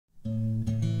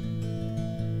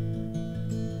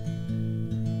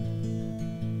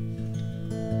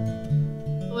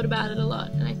thought about it a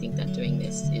lot, and I think that doing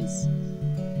this is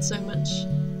so much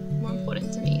more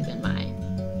important to me than my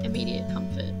immediate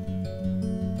comfort.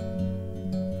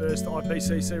 First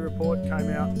IPCC report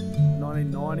came out in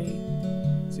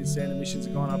 1990. Since then, emissions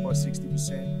have gone up by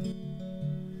 60%.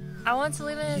 I want to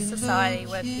live in a society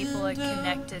where people are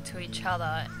connected to each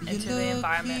other and to the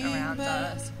environment around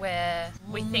us, where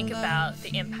we think about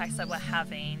the impacts that we're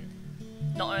having,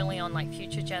 not only on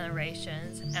future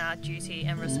generations and our duty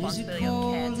and responsibility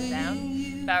of care to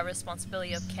them, but our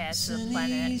responsibility of care to the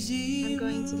planet. I'm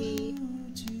going to be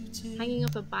hanging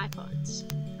up a bipod,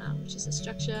 which is a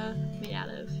structure made out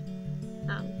of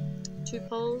 2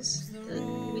 poles that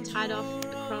will be tied off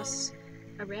across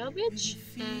a rail bridge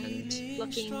and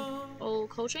blocking all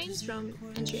coal trains from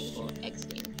entering or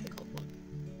exiting the coal port.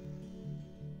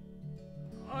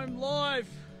 I'm live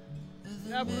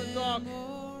in Appleton Dock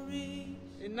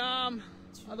in Naarm,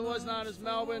 otherwise known as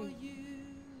Melbourne.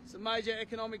 It's a major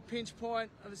economic pinch point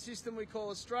of a system we call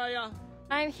Australia.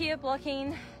 I'm here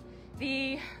blocking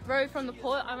the road from the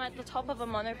port. I'm at the top of a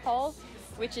monopole,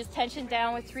 which is tensioned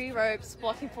down with 3 ropes,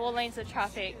 blocking 4 lanes of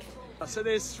traffic. So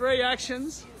there's 3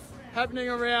 actions happening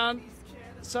around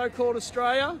so-called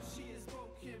Australia.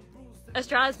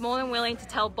 Australia's more than willing to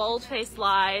tell bold-faced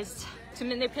lies, to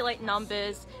manipulate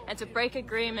numbers, and to break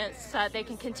agreements so that they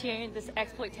can continue this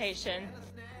exploitation.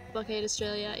 Blockade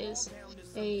Australia is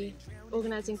a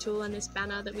organising tool and this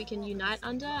banner that we can unite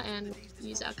under and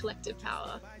use our collective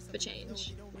power for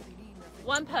change.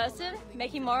 One person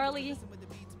making morally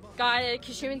guided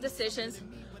consuming decisions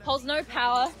holds no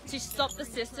power to stop the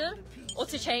system or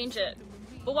to change it.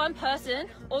 But one person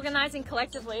organising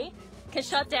collectively can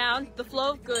shut down the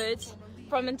flow of goods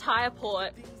from an entire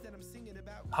port.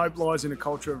 Hope lies in a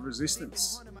culture of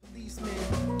resistance.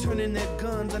 Turning their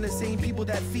guns on the same people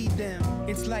that feed them.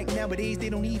 It's like nowadays they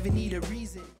don't even need a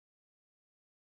reason.